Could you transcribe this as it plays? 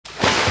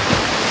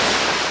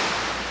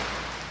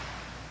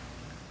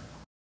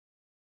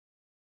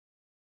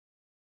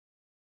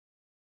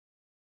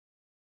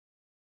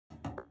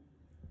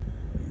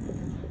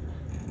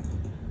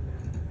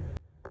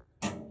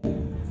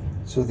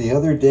So the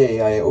other day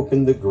I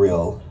opened the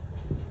grill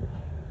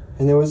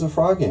and there was a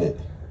frog in it.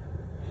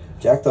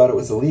 Jack thought it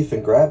was a leaf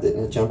and grabbed it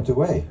and it jumped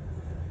away.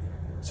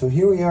 So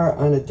here we are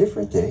on a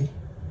different day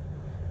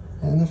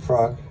and the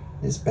frog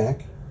is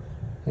back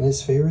in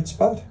his favorite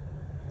spot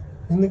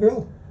in the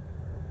grill.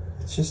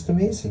 It's just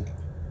amazing.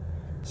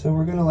 So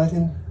we're gonna let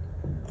him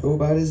go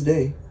about his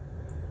day.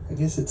 I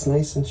guess it's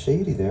nice and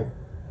shady there.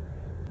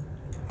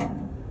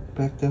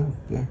 Back down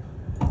there.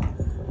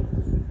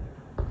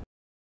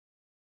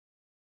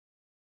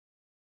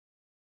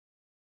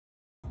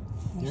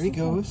 There he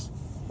goes.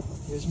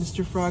 There's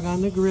Mr. Frog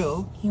on the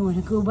grill. You want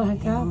to go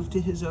back He up? moved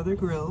to his other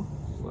grill.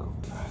 Well,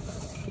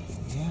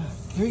 yeah.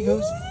 There he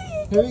goes.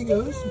 There he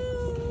goes.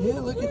 Yeah,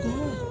 look at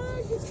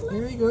that.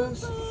 There he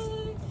goes.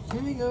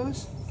 There he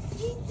goes.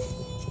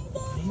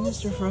 Hey,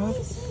 Mr. Frog.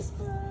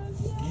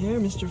 There,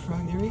 Mr.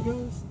 Frog. There he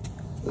goes.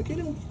 Look at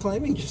him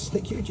climbing just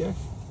like you, Jack.